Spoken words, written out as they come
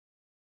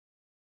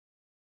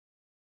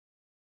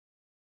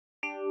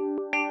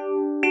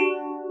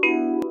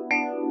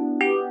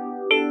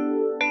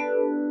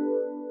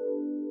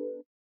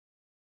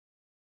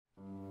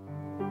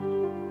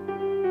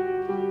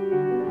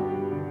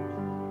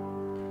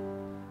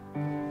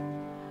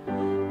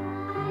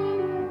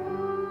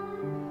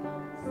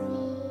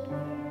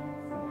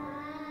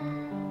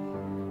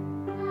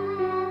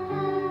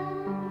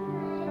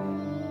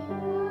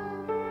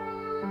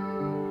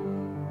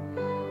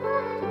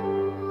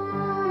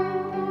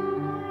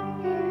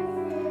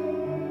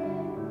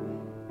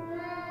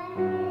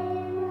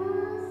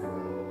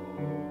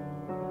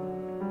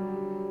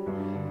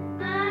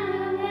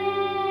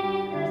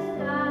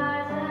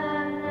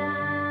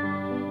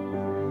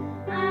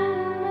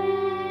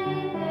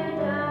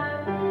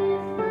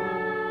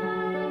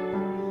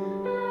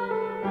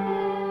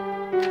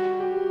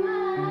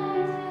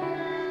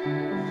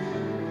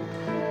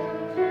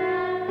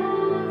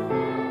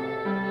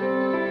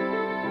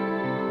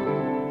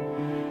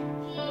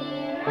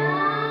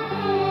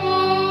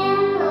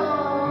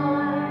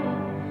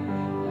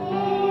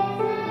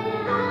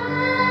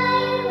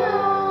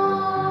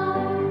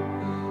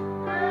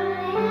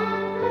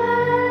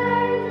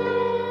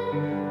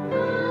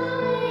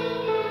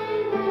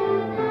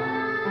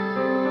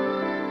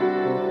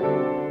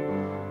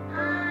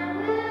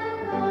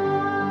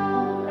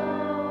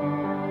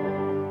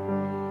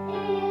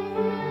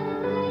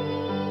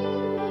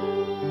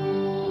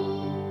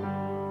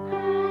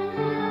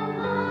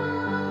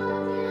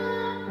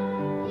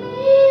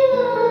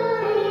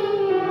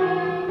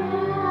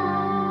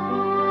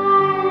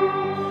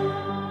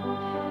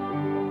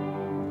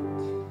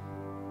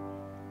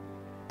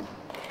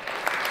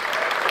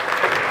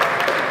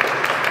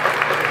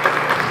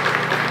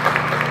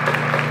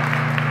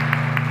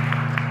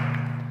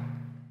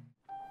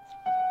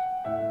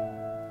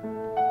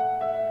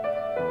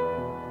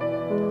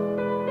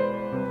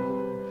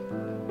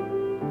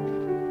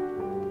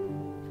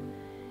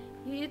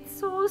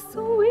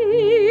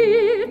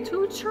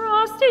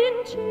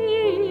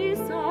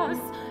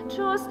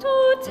just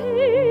to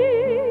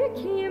take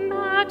him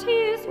at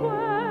his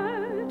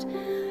word,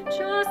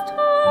 just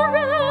to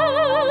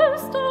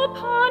rest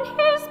upon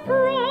his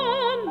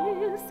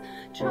promise,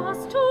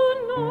 just to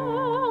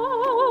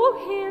know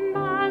him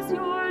as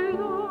your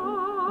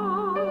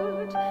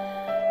Lord.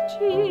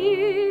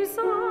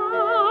 Jesus,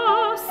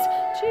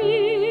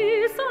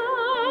 Jesus,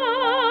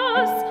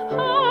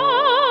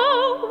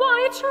 how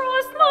I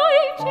trust my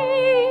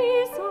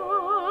Jesus.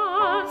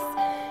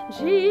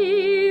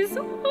 Jesus,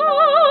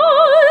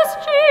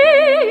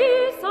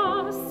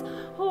 Jesus,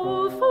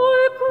 oh, for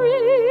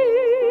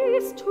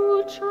grace to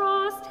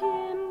trust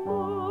him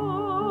more.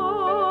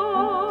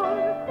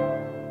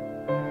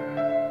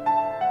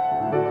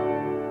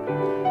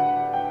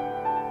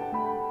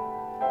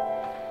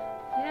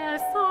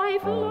 Yes,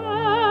 I've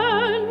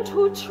learned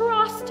to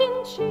trust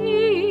in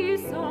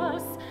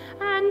Jesus,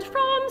 and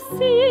from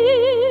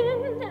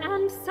sin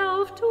and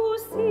self to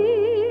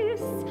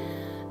cease.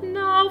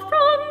 Now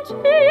from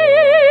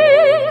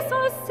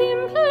Jesus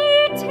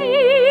simply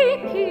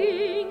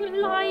taking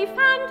life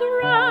and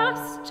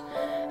rest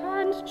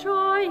and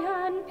joy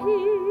and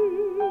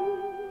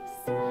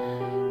peace.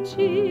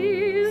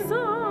 Jesus,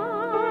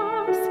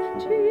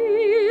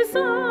 Jesus,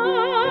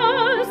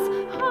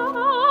 how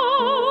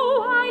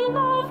I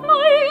love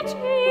my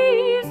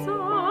Jesus.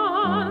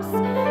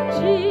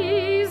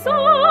 Jesus,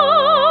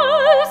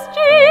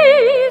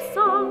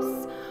 Jesus,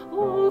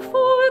 oh,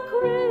 for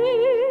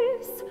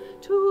grace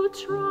to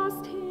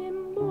trust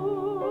him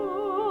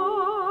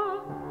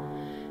more.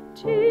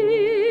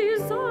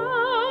 Jesus,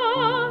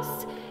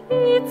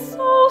 it's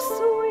so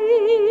sweet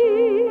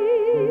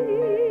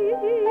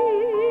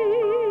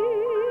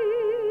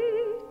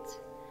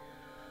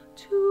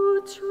to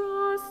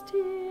trust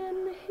in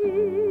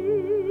him.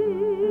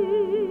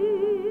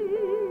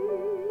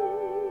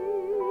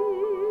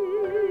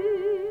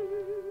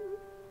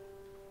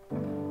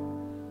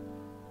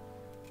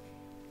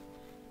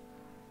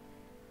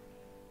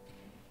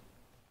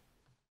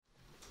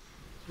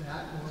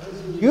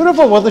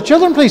 Beautiful. Will the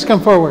children please come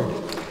forward?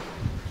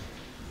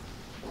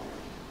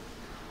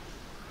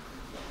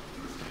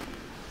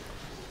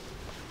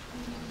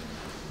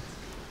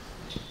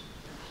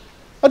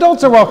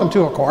 Adults are welcome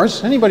too, of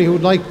course. Anybody who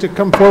would like to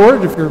come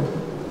forward, if you're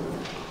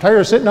tired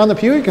of sitting on the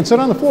pew, you can sit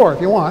on the floor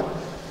if you want.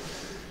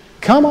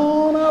 Come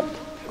on up.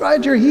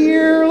 Glad you're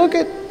here. Look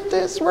at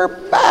this. We're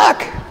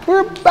back.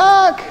 We're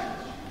back.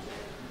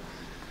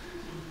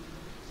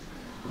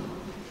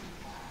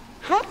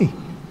 Hi.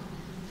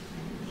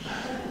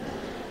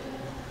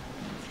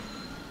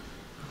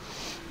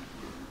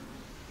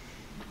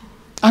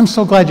 I'm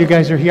so glad you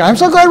guys are here. I'm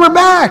so glad we're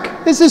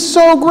back. This is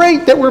so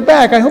great that we're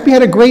back. I hope you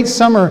had a great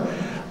summer.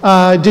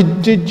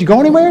 Did you go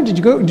anywhere? Did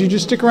you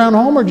just stick around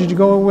home, or did you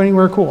go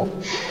anywhere cool?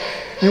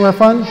 Anywhere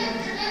fun?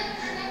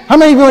 How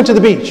many of you went to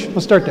the beach?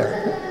 Let's start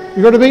there.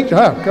 You go to the beach?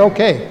 Oh,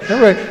 okay.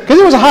 Because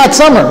it was a hot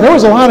summer. There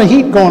was a lot of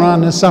heat going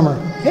on this summer.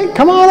 Hey,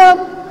 come on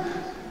up.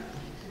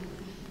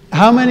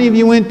 How many of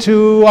you went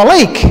to a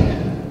lake?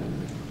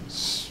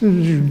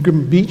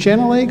 Beach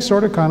and a lake?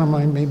 Sort of, kind of,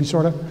 maybe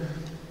sort of.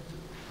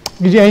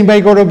 Did anybody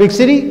go to a big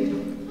city?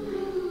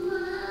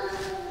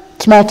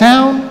 Small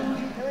town?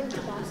 I went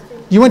to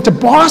Boston. You went to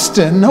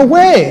Boston? No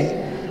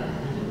way.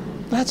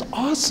 That's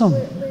awesome.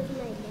 With my dad.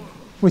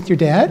 With your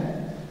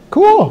dad?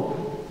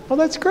 Cool. Well,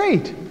 that's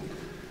great.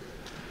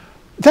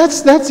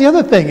 That's the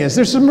other thing is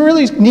there's some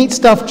really neat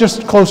stuff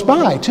just close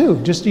by too.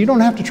 Just you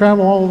don't have to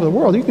travel all over the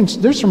world.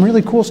 There's some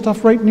really cool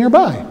stuff right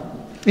nearby,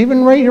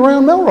 even right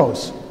around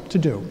Melrose to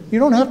do. You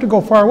don't have to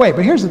go far away.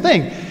 But here's the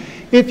thing: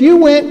 if you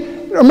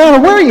went, no matter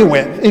where you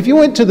went, if you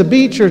went to the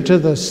beach or to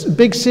the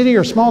big city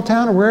or small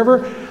town or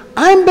wherever,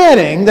 I'm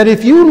betting that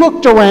if you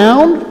looked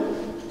around,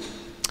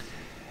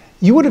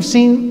 you would have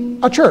seen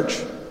a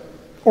church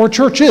or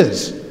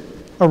churches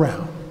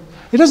around.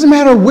 It doesn't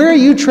matter where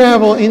you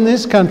travel in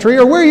this country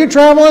or where you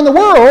travel in the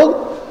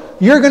world,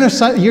 you're going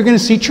to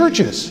see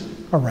churches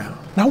around.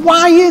 Now,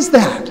 why is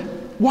that?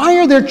 Why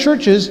are there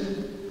churches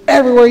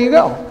everywhere you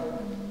go?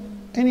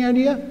 Any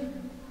idea?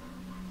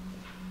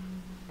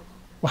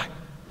 Why?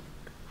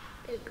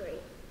 They're great.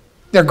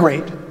 They're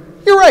great.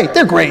 You're right,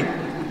 they're great.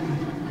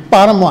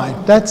 Bottom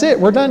line. That's it.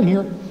 We're done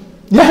here.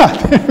 Yeah,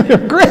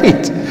 they're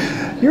great.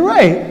 You're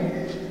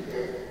right.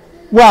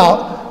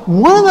 Well,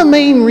 one of the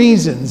main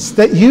reasons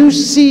that you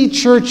see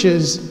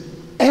churches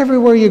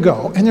everywhere you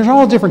go, and there's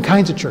all different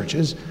kinds of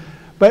churches,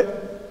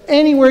 but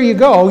anywhere you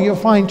go, you'll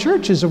find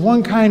churches of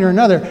one kind or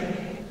another,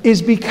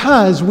 is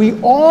because we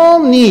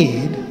all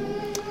need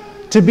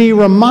to be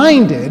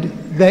reminded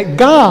that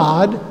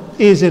God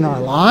is in our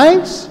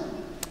lives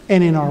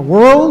and in our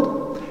world,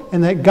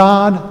 and that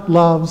God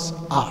loves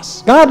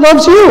us. God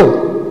loves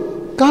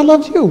you. God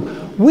loves you.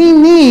 We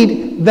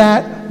need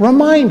that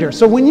reminder.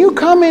 So when you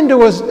come into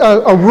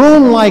a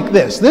room like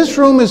this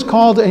room is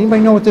called,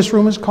 anybody know what this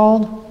room is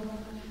called?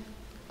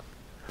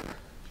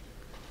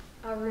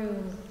 A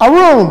room. A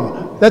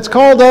room. That's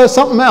called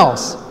something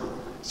else.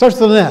 Starts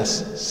with an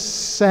S.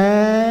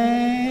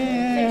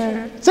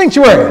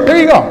 Sanctuary. There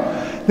you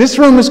go. This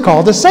room is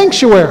called a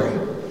sanctuary.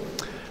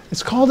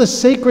 It's called a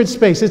sacred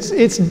space.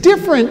 It's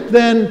different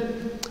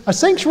than, a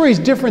sanctuary is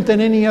different than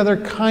any other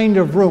kind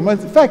of room. In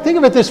fact, think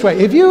of it this way.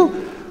 If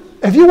you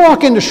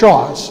walk into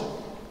Shaw's,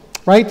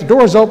 right, the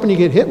door's open, you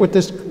get hit with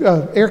this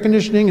air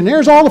conditioning, and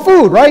there's all the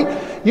food,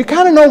 right? You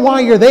kind of know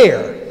why you're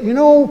there. You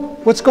know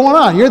what's going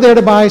on. You're there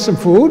to buy some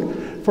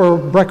food for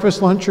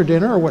breakfast, lunch, or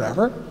dinner, or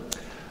whatever.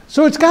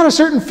 So it's got a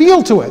certain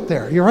feel to it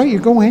there. You're right, you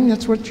go in,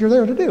 that's what you're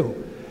there to do.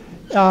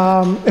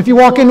 If you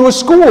walk into a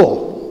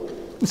school,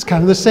 it's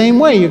kind of the same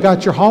way. You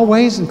got your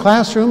hallways and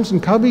classrooms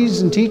and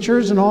cubbies and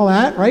teachers and all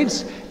that,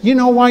 right? You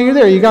know why you're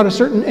there. You got a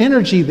certain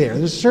energy there.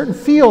 There's a certain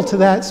feel to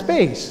that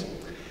space.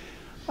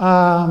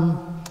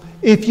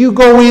 If you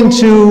go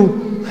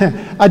into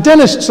a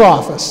dentist's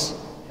office,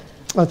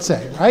 let's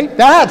say, right?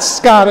 That's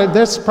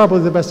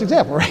probably the best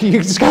example, right?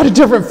 It's got a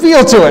different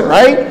feel to it,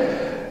 right?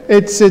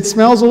 It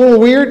smells a little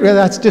weird. Well,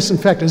 that's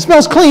disinfectant. It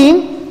smells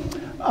clean.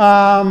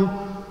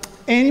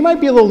 And you might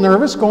be a little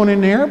nervous going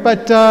in there,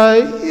 but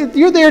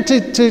you're there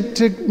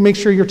to make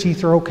sure your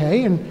teeth are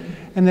okay,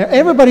 and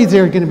everybody's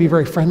there going to be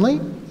very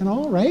friendly and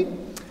all, right?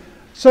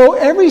 So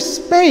every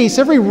space,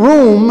 every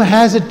room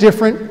has a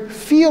different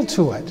feel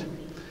to it.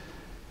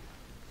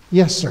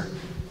 Yes, sir.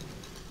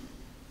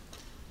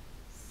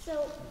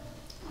 So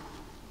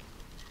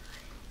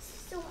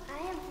I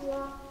have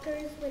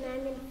lockers when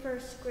I'm in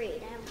first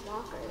grade. I have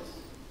lockers.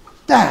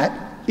 That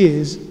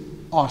is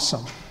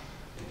awesome.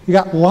 You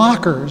got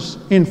lockers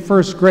in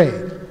first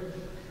grade.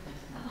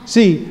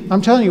 See,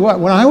 I'm telling you what,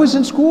 when I was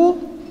in school,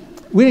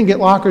 we didn't get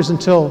lockers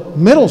until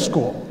middle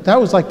school. That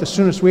was like the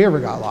soonest we ever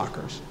got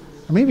lockers.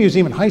 Or maybe it was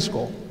even high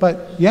school.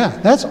 But yeah,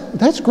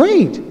 that's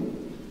great.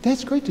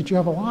 That's great that you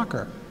have a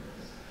locker.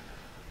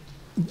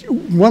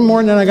 One more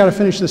and then I got to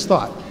finish this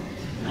thought.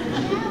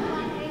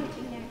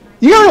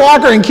 You got a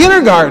locker in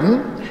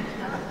kindergarten?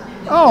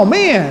 Oh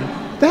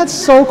man, that's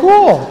so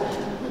cool.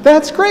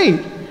 That's great.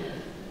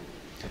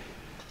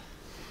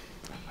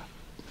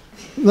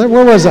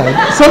 Where was I?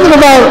 Something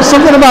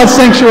about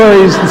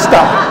sanctuaries and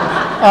stuff.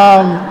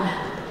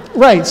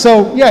 Right.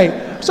 So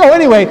yeah. So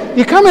anyway,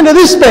 you come into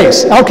this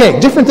space. Okay,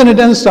 different than a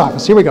dentist's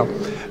office. Here we go.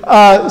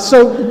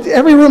 So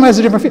every room has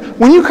a different feel.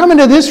 When you come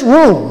into this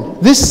room,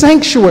 this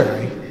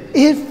sanctuary,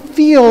 it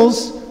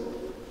feels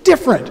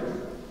different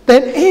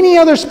than any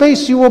other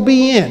space you will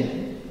be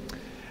in.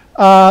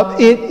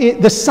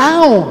 The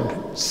sound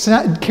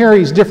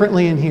carries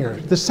differently in here.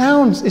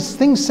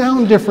 Things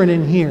sound different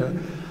in here.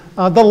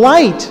 The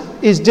light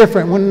is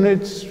different when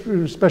it's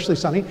especially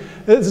sunny.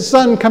 The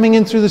sun coming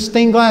in through the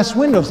stained glass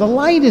windows. The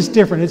light is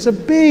different. It's a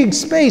big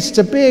space. It's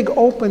a big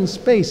open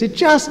space. It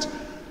just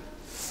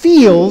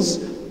feels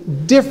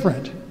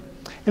different.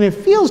 And it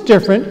feels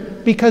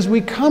different because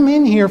we come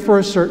in here for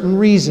a certain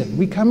reason.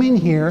 We come in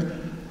here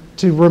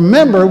to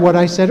remember what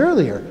I said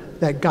earlier,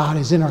 that God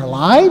is in our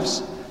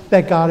lives,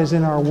 that God is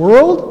in our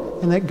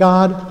world, and that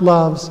God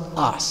loves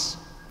us.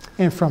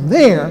 And from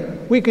there,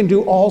 we can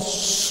do all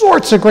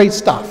sorts of great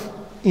stuff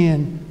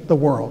in the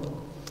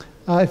world,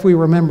 if we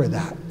remember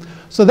that.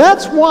 So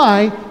that's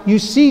why you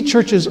see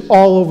churches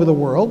all over the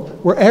world.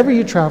 Wherever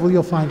you travel,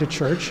 you'll find a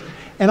church.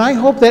 And I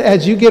hope that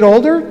as you get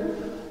older,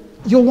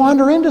 you'll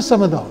wander into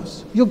some of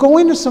those. You'll go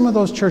into some of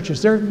those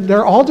churches.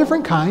 They're all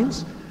different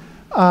kinds.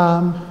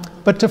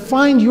 But to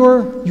find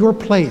your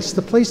place,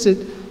 the place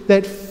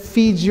that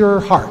feeds your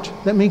heart,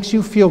 that makes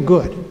you feel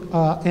good,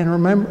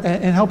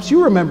 and helps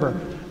you remember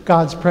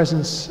God's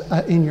presence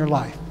in your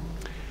life.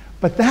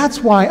 But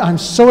that's why I'm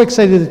so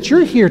excited that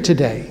you're here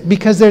today,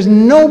 because there's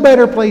no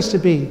better place to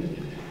be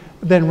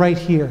than right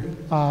here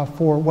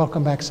for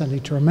Welcome Back Sunday,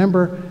 to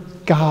remember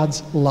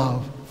God's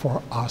love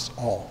for us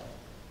all.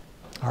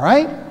 All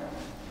right?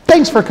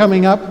 Thanks for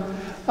coming up.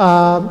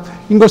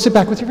 You can go sit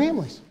back with your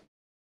families.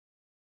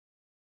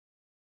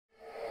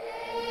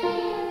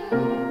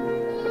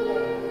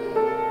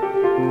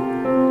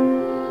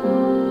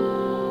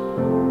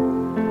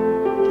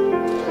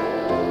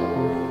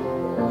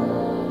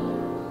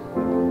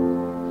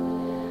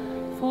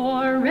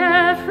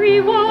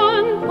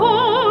 Everyone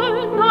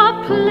born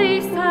a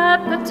place at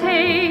the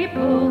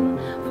table,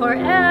 for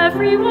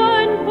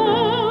everyone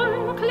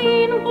born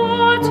clean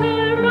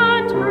water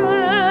and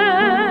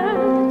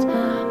bread,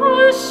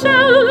 a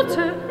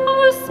shelter,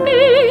 a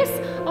space,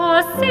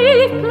 a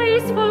safe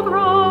place for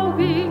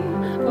growing,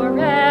 for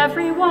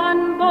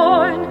everyone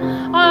born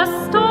a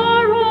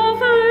star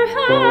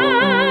overhead,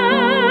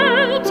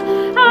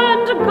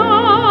 and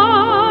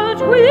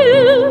God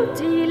will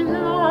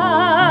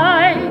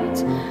delight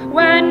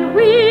when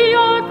we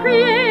are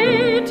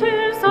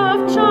creators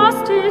of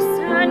justice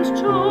and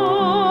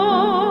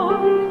joy.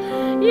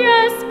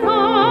 Yes,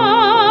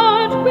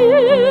 God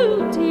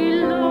will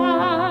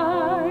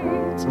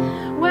delight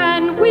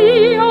when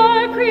we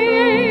are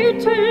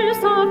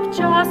creators of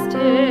justice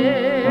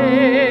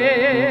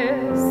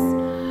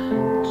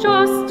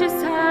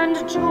and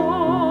joy.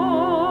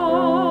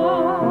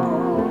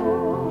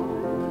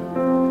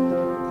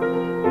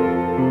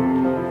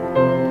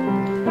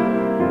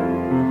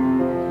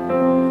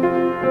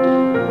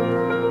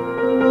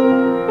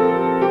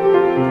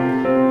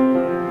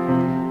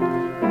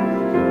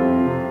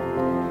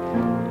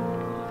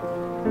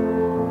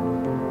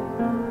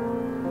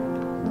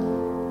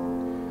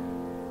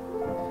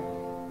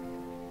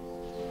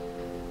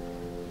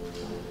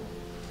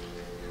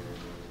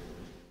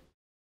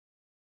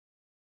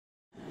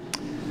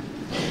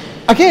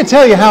 I can't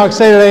tell you how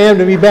excited I am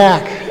to be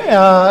back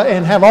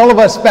and have all of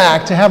us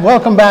back, to have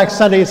Welcome Back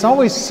Sunday. It's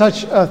always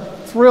such a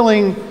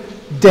thrilling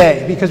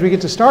day because we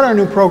get to start our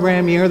new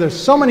program year. There's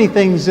so many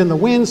things in the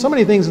wind, so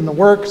many things in the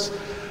works.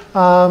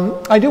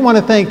 I do want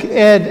to thank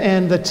Ed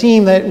and the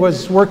team that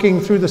was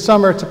working through the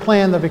summer to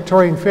plan the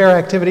Victorian Fair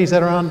activities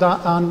that are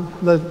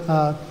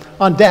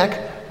on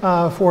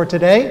deck for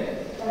today.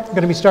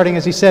 Going to be starting,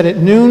 as he said, at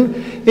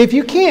noon. If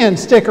you can,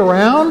 stick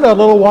around a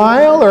little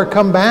while or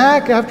come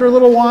back after a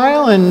little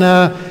while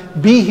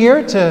and be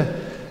here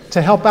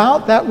to help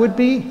out. That would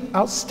be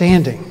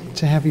outstanding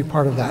to have you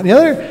part of that. The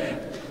other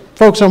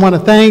folks I want to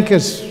thank,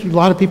 as a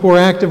lot of people were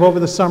active over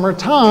the summer,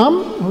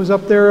 Tom, who's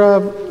up there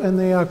in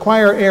the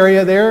choir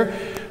area there,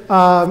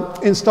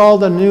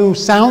 installed a new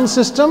sound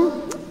system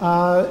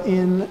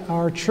in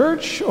our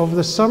church over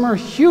the summer.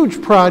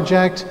 Huge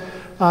project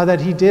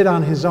that he did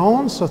on his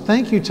own. So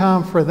thank you,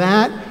 Tom, for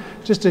that.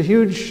 Just a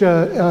huge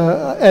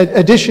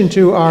addition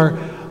to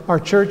our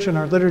church and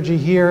our liturgy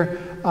here.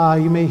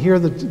 You may hear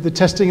the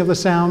testing of the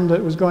sound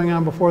that was going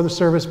on before the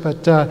service,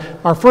 but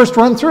our first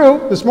run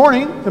through this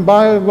morning, and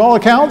by all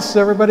accounts,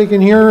 everybody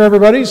can hear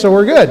everybody, so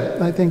we're good.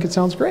 I think it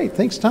sounds great.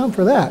 Thanks, Tom,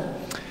 for that.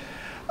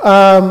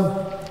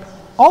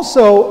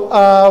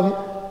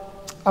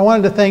 I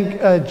wanted to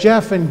thank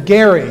Jeff and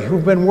Gary,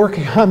 who've been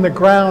working on the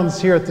grounds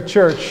here at the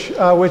church,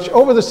 which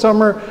over the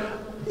summer,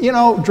 you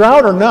know,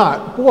 drought or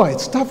not, boy,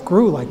 stuff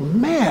grew like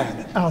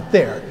mad out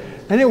there.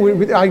 And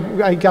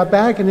I got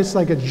back and it's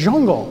like a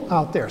jungle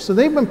out there. So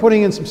they've been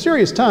putting in some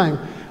serious time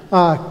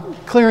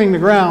clearing the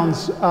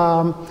grounds.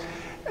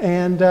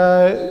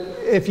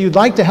 If you'd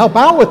like to help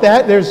out with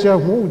that, there's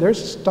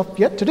stuff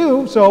yet to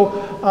do.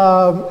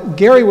 So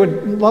Gary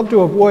would love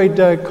to avoid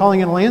calling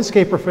in a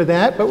landscaper for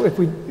that, but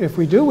if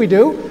we do, we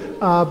do.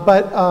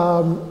 But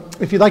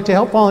if you'd like to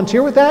help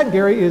volunteer with that,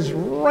 Gary is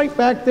right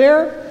back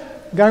there,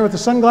 guy with the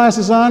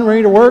sunglasses on,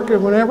 ready to work or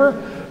whatever.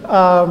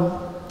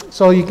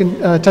 So you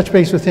can touch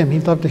base with him.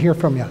 He'd love to hear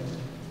from you,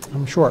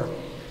 I'm sure.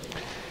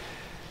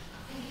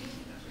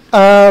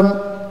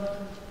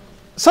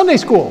 Sunday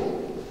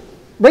school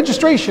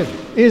registration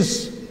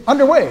is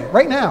underway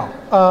right now.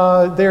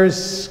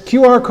 There's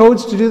QR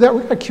codes to do that.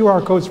 We've got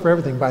QR codes for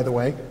everything, by the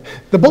way.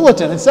 The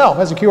bulletin itself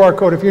has a QR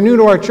code. If you're new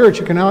to our church,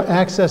 you can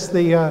access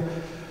the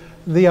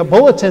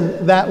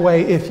bulletin that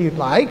way if you'd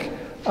like.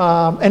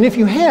 And if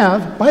you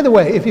have, by the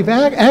way, if you've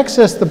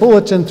accessed the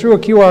bulletin through a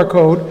QR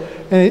code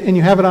and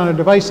you have it on a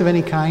device of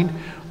any kind,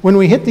 when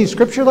we hit these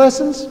scripture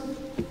lessons,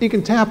 you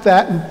can tap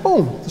that and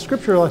boom, the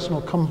scripture lesson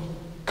will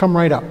come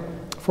right up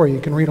for you.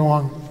 You can read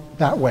along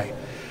that way.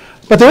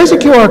 But there is a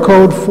QR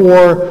code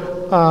for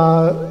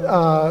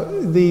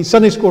the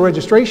Sunday school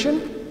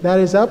registration. That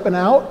is up and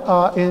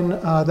out in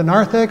the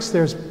narthex.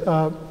 There's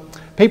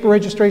paper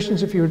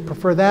registrations if you would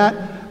prefer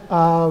that.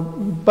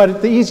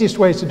 But the easiest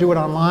way is to do it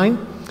online.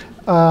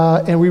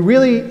 And we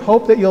really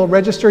hope that you'll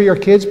register your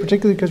kids,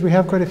 particularly because we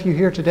have quite a few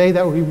here today.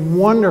 That would be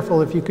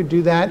wonderful if you could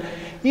do that.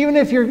 Even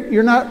if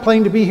you're not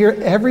planning to be here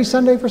every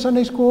Sunday for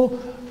Sunday school,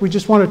 we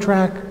just want to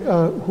track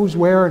who's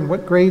where and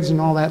what grades and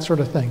all that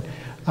sort of thing.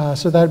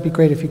 So that would be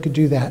great if you could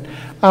do that.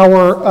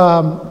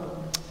 Our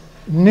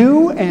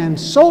new and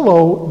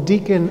solo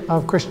deacon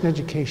of Christian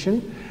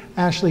education,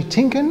 Ashley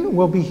Tinkin,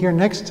 will be here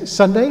next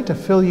Sunday to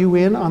fill you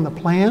in on the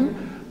plan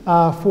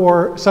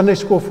for Sunday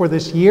school for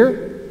this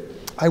year.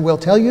 I will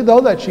tell you,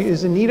 though, that she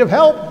is in need of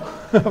help,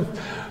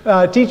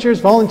 teachers,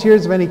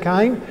 volunteers of any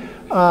kind.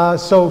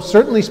 So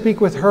certainly speak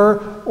with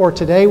her or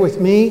today with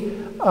me,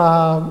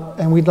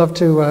 and we'd love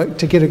to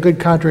get a good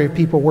cadre of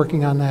people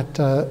working on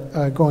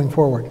that going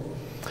forward.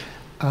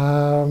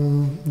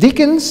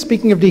 Deacons,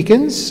 speaking of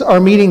deacons, are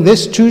meeting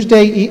this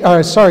Wednesday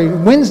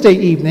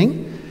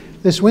evening.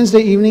 This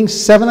Wednesday evening,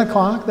 7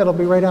 o'clock. That'll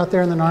be right out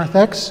there in the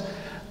narthex.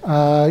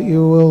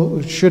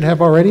 You should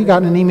have already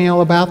gotten an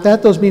email about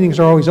that. Those meetings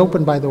are always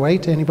open, by the way,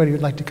 to anybody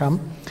who'd like to come.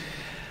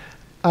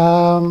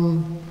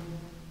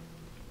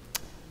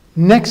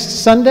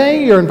 Next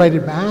Sunday, you're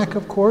invited back,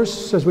 of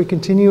course, as we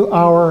continue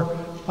our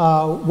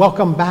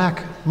Welcome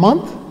Back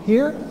month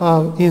here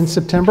in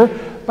September.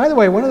 By the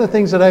way, one of the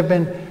things that I've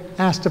been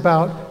asked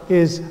about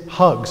is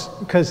hugs,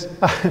 because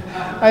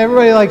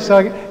everybody likes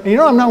hugging. And you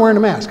know, I'm not wearing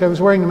a mask. I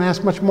was wearing a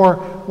mask much more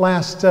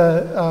last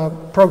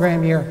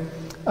program year.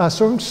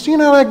 So I'm seeing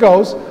how that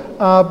goes,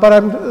 but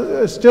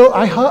I'm still,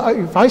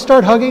 if I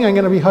start hugging, I'm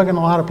going to be hugging a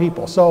lot of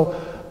people. So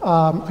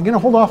I'm going to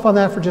hold off on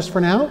that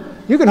for now.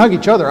 You can hug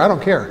each other, I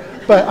don't care,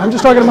 but I'm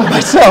just talking about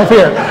myself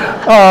here.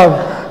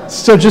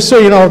 So just so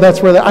you know,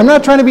 that's where I'm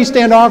not trying to be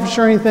standoffish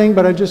or anything,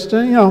 but I just,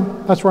 you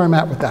know, that's where I'm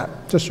at with that,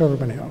 just so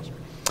everybody knows.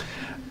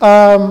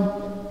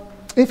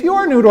 If you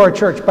are new to our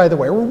church, by the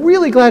way, we're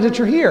really glad that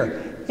you're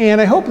here.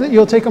 And I hope that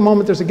you'll take a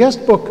moment. There's a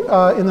guest book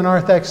in the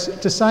narthex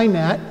to sign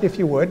that, if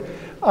you would.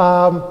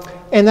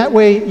 And that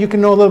way you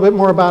can know a little bit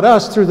more about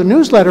us through the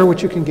newsletter,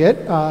 which you can get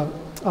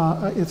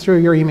through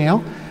your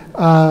email,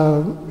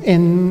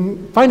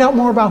 and find out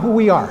more about who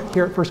we are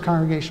here at First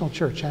Congregational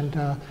Church.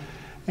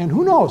 And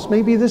who knows,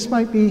 maybe this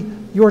might be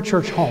your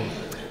church home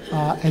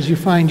as you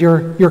find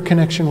your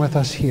connection with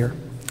us here.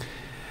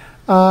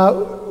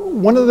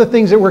 One of the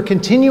things that we're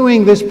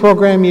continuing this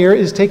program year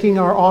is taking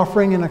our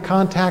offering in a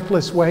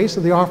contactless way.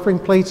 So the offering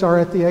plates are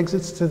at the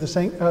exits to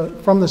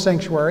from the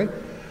sanctuary.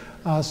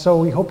 So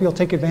we hope you'll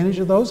take advantage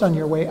of those on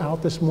your way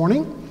out this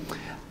morning.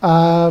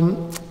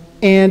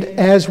 And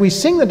as we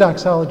sing the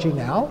doxology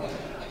now,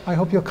 I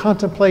hope you'll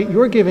contemplate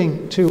your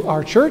giving to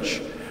our church,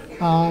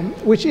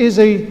 which is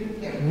a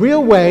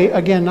real way,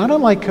 again, not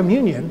unlike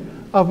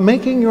communion, of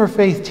making your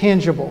faith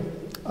tangible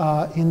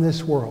in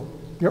this world.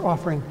 Your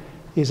offering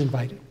is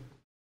invited.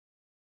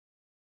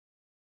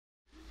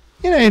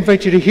 And I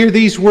invite you to hear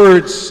these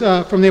words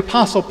from the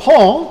Apostle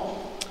Paul,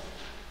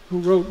 who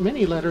wrote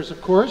many letters,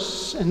 of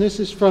course, and this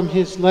is from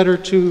his letter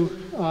to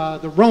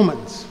the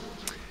Romans,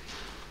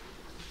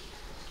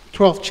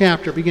 12th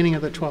chapter, beginning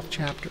of the 12th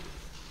chapter.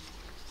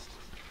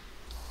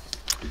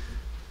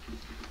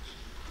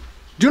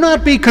 Do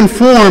not be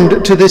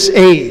conformed to this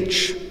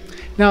age.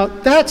 Now,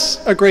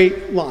 that's a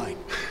great line.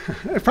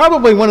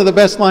 Probably one of the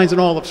best lines in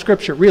all of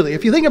Scripture, really.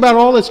 If you think about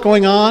all that's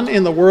going on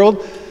in the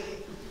world,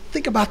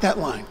 think about that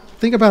line.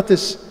 Think about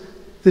this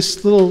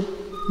little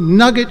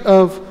nugget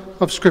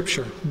of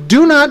Scripture.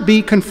 Do not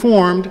be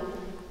conformed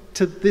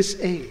to this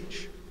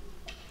age.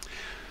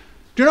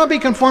 Do not be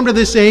conformed to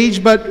this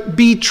age, but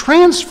be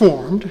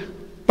transformed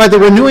by the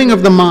renewing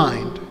of the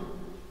mind,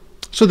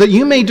 so that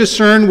you may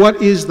discern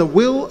what is the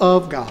will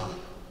of God,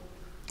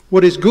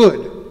 what is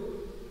good,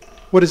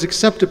 what is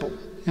acceptable,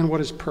 and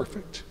what is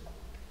perfect.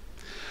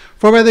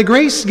 For by the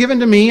grace given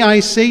to me,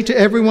 I say to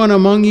everyone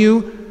among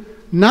you,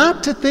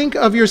 not to think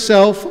of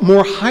yourself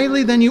more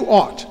highly than you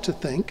ought to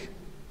think,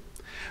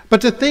 but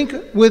to think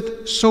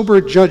with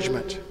sober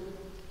judgment,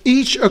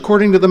 each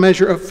according to the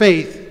measure of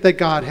faith that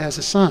God has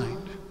assigned.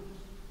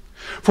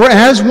 For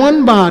as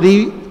one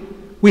body,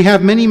 we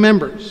have many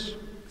members,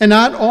 and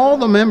not all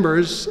the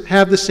members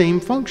have the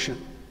same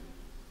function.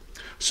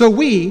 So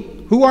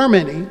we, who are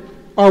many,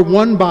 are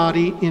one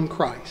body in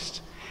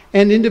Christ,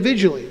 and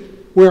individually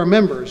we are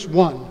members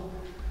one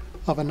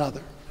of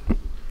another.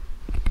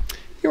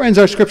 Here ends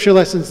our scripture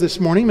lessons this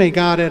morning. May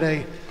God add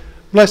a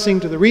blessing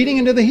to the reading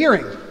and to the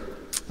hearing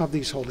of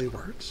these holy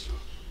words.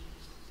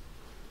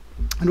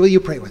 And will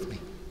you pray with me?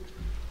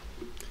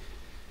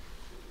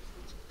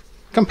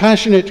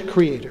 Compassionate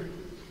Creator,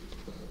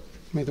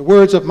 may the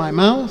words of my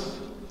mouth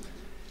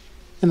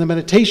and the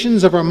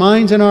meditations of our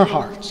minds and our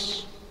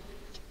hearts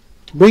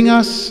bring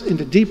us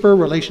into deeper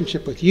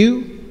relationship with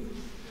you,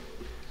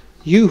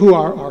 you who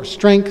are our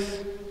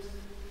strength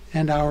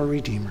and our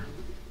Redeemer.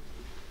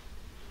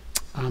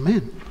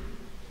 Amen.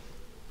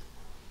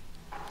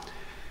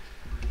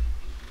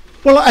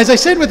 Well, as I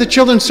said with the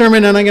children's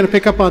sermon, and I'm going to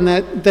pick up on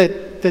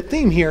that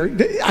theme here,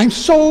 I'm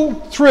so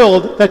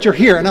thrilled that you're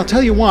here, and I'll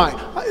tell you why.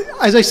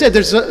 As I said,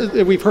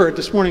 we've heard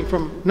this morning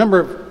from a number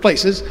of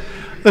places,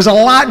 there's a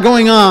lot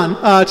going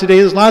on today.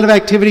 There's a lot of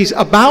activities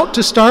about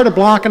to start a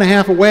block and a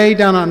half away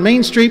down on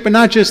Main Street, but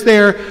not just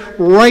there,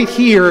 right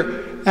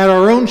here at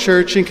our own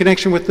church in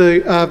connection with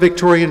the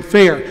Victorian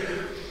Fair.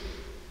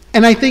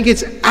 And I think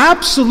it's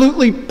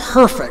absolutely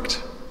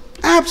perfect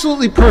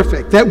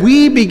that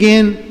we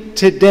begin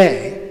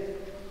today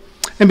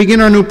and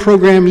begin our new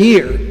program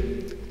year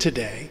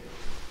today,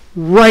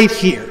 right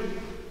here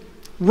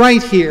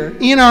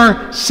in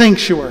our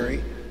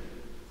sanctuary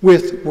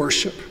with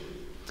worship.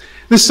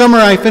 This summer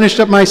I finished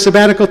up my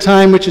sabbatical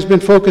time, which has been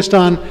focused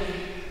on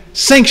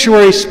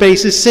sanctuary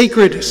spaces,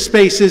 sacred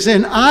spaces,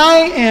 and I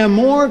am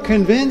more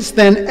convinced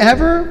than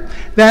ever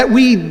that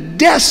we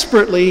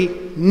desperately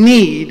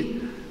need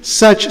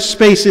such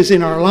spaces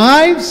in our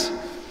lives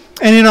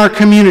and in our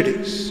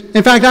communities.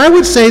 In fact, I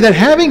would say that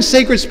having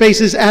sacred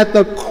spaces at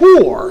the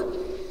core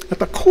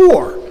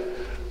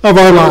of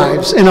our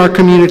lives and our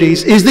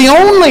communities is the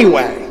only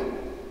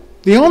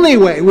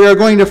way we are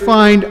going to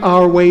find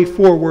our way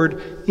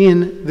forward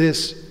in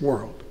this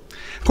world.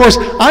 Of course,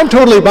 I'm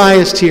totally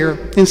biased here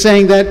in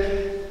saying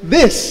that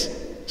this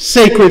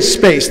sacred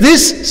space,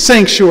 this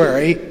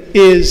sanctuary,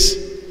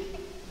 is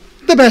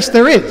the best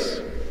there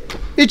is.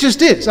 It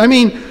just is. I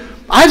mean,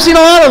 I've seen a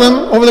lot of them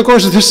over the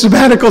course of this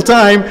sabbatical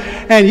time,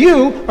 and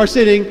you are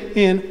sitting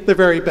in the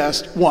very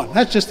best one.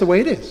 That's just the way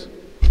it is.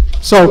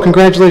 So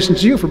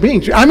congratulations to you for being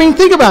here. I mean,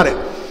 think about it.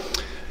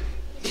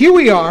 Here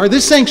we are,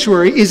 this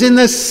sanctuary is in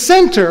the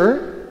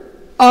center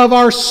of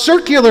our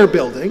circular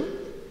building,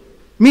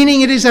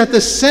 meaning it is at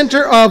the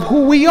center of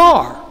who we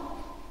are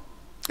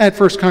at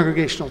First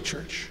Congregational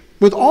Church.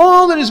 With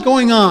all that is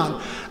going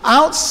on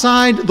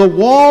outside the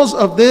walls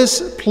of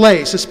this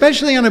place,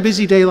 especially on a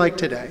busy day like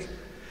today,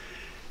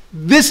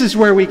 this is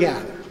where we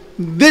gather.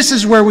 This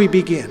is where we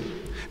begin.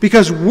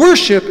 Because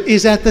worship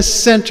is at the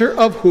center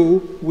of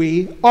who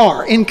we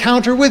are.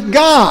 Encounter with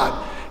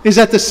God is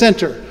at the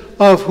center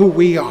of who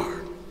we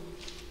are.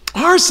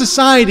 Our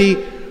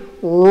society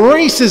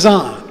races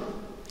on,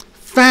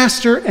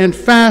 faster and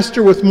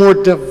faster, with more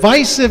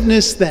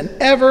divisiveness than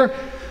ever,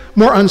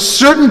 more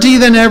uncertainty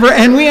than ever,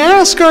 and we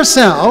ask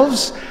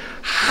ourselves,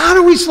 how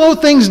do we slow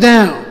things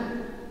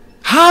down?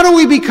 How do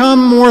we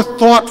become more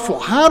thoughtful?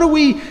 How do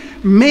we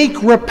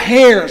make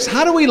repairs?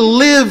 How do we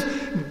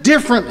live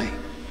differently?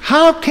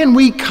 How can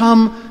we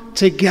come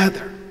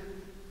together.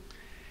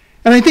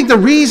 And I think the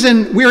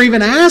reason we're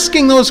even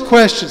asking those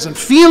questions and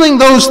feeling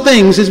those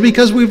things is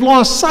because we've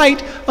lost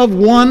sight of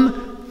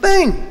one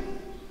thing.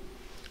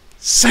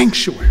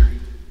 Sanctuary.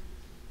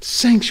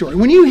 Sanctuary.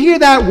 When you hear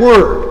that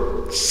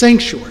word,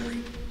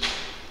 sanctuary,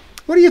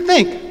 what do you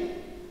think?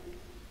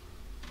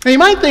 Now, you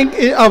might think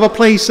of a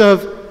place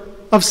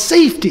of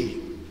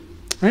safety,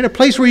 right? A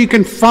place where you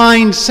can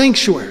find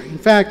sanctuary. In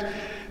fact,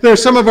 there are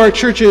some of our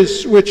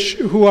churches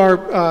who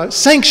are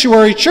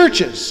sanctuary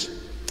churches,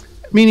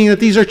 meaning that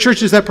these are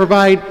churches that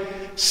provide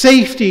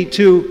safety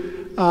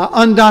to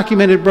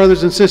undocumented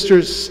brothers and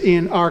sisters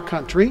in our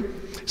country.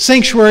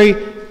 Sanctuary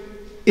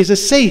is a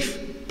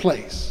safe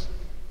place.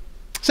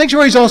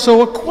 Sanctuary is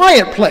also a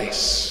quiet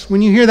place.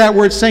 When you hear that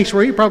word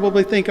sanctuary, you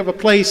probably think of a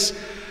place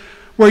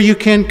where you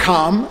can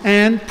come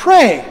and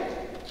pray,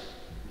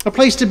 a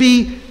place to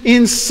be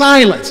in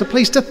silence, a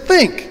place to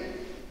think,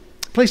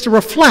 a place to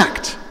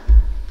reflect.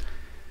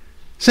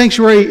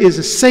 Sanctuary is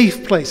a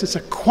safe place. It's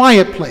a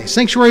quiet place.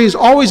 Sanctuary is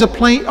always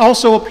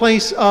also a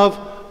place of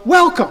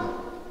welcome.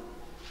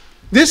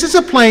 This is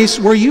a place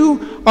where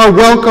you are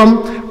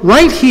welcome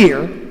right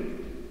here,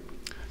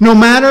 no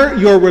matter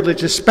your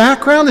religious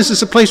background. This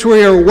is a place where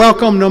you're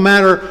welcome no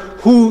matter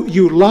who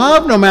you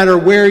love, no matter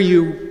where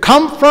you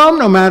come from,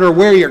 no matter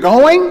where you're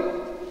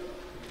going.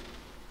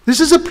 This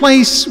is a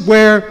place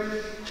where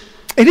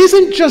it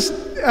isn't just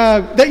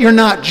that you're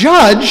not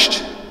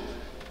judged,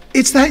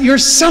 it's that you're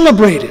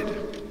celebrated.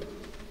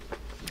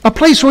 A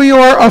place where you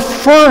are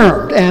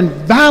affirmed and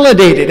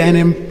validated and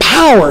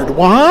empowered.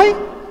 Why?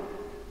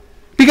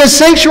 Because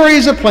sanctuary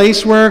is a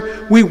place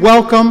where we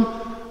welcome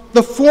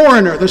the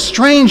foreigner, the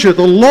stranger,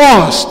 the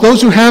lost,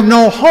 those who have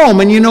no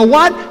home. And you know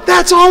what?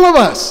 That's all of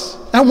us.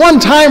 At one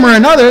time or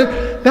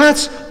another,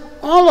 that's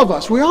all of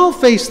us. We all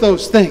face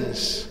those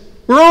things.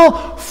 We're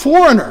all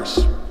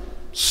foreigners,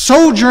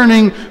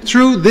 sojourning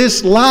through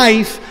this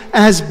life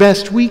as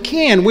best we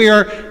can. We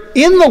are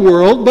in the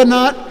world, but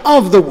not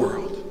of the world.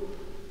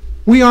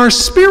 We are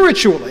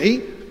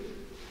spiritually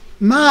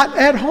not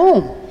at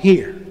home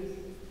here.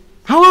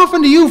 How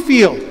often do you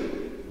feel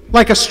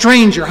like a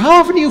stranger? How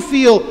often do you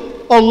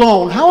feel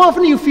alone? How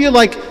often do you feel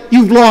like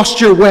you've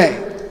lost your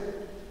way?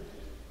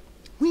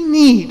 We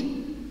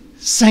need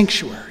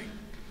sanctuary.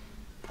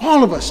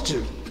 All of us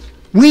do.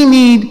 We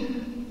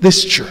need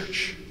this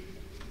church.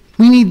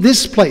 We need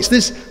this place,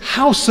 this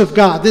house of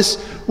God,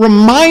 this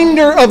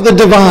reminder of the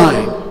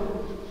divine.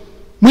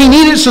 We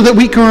need it so that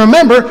we can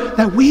remember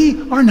that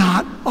we are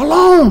not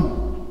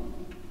alone.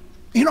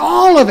 In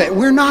all of it,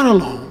 we're not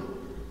alone.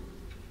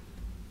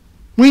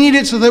 We need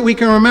it so that we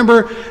can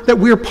remember that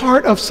we're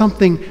part of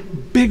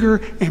something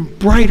bigger and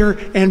brighter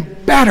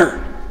and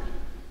better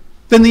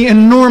than the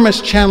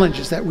enormous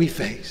challenges that we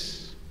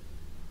face.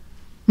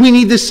 We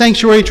need this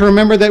sanctuary to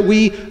remember that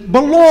we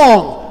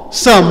belong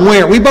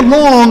somewhere. We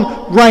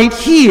belong right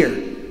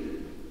here.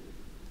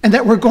 And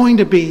that we're going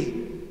to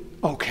be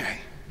okay.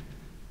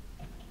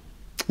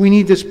 We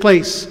need this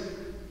place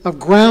of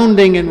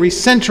grounding and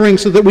recentering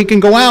so that we can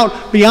go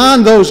out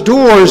beyond those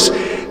doors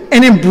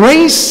and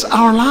embrace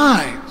our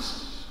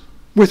lives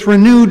with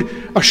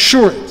renewed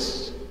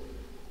assurance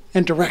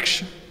and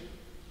direction.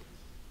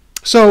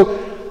 So,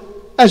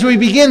 as we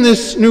begin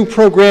this new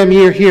program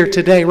year here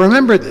today,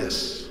 remember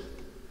this.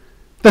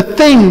 The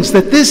things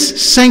that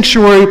this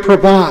sanctuary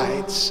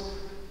provides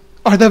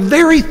are the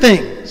very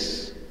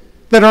things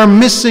that are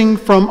missing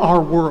from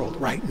our world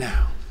right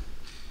now.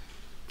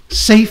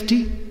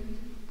 Safety,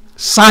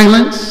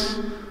 silence,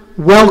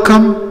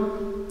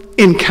 welcome,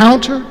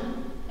 encounter,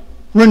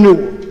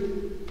 renewal.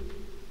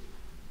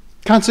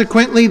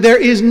 Consequently,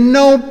 there is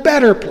no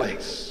better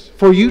place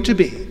for you to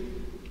be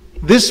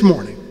this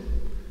morning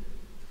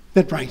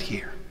than right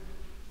here.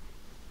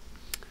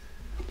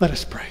 Let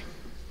us pray.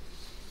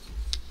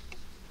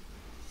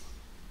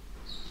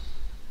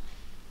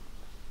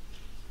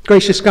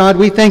 Gracious God,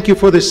 we thank you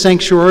for this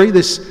sanctuary,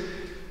 this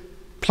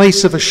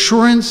place of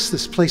assurance,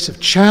 this place of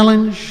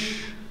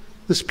challenge,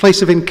 this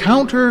place of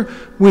encounter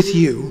with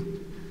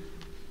you,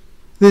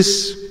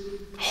 this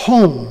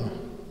home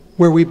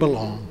where we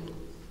belong.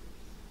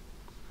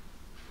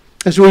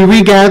 As we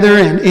regather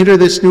and enter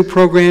this new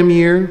program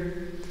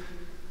year,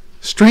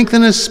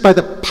 strengthen us by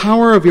the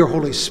power of your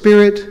Holy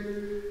Spirit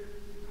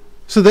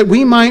so that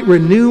we might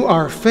renew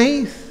our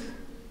faith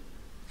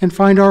and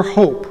find our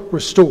hope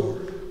restored.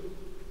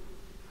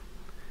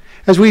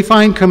 As we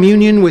find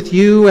communion with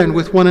you and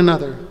with one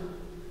another,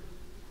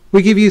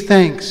 we give you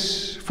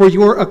thanks for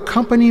your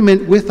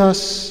accompaniment with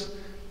us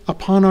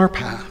upon our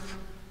path.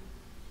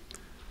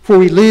 For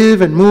we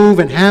live and move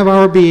and have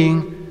our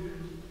being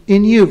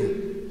in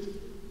you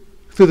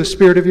through the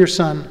Spirit of your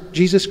Son,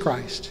 Jesus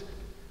Christ,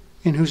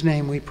 in whose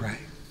name we pray.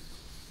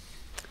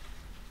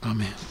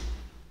 Amen.